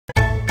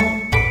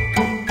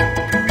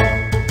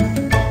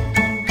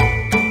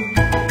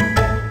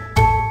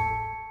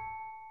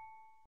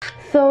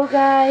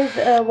guys,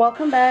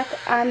 welcome back.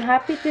 I'm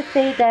happy to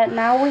say that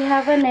now we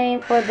have a name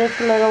for this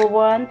little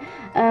one.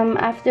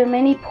 After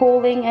many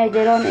polling I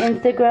did on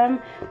Instagram,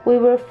 we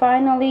were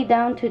finally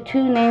down to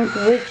 2 names,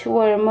 which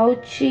were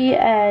Mochi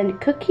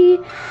and Cookie,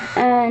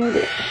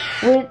 and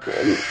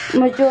with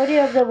majority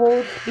of the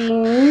votes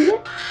being,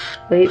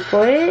 wait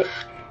for it,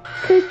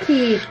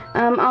 Cookie.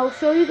 I'll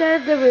show you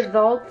guys the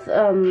results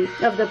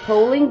of the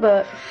polling,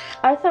 but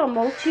I thought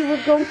Mochi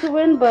was going to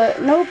win,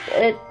 but nope,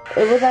 it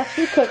was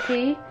actually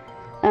Cookie.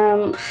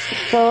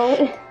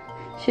 So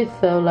she's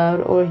so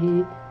loud, or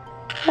he.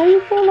 Why are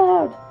you so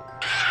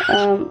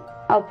loud?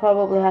 I'll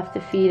probably have to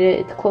feed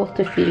it. It's close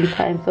to feeding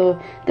time,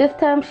 so this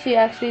time she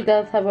actually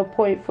does have a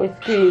point for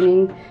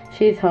screaming.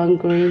 She's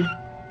hungry.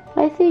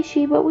 I say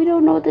she, but we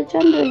don't know the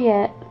gender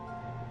yet.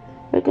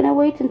 We're gonna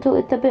wait until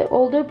it's a bit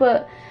older,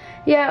 but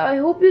yeah, I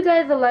hope you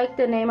guys like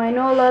the name. I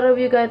know a lot of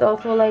you guys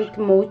also liked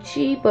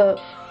Mochi,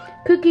 but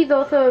Cookie's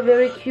also a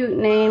very cute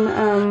name.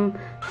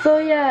 So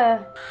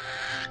yeah,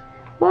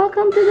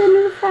 welcome to the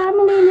new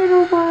family,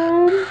 little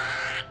one.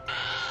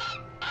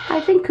 I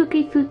think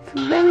Cookie suits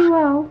very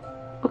well.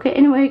 Okay,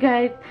 anyway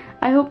guys,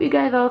 I hope you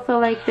guys also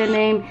like the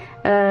name.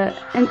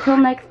 Until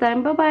next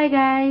time, bye bye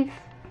guys.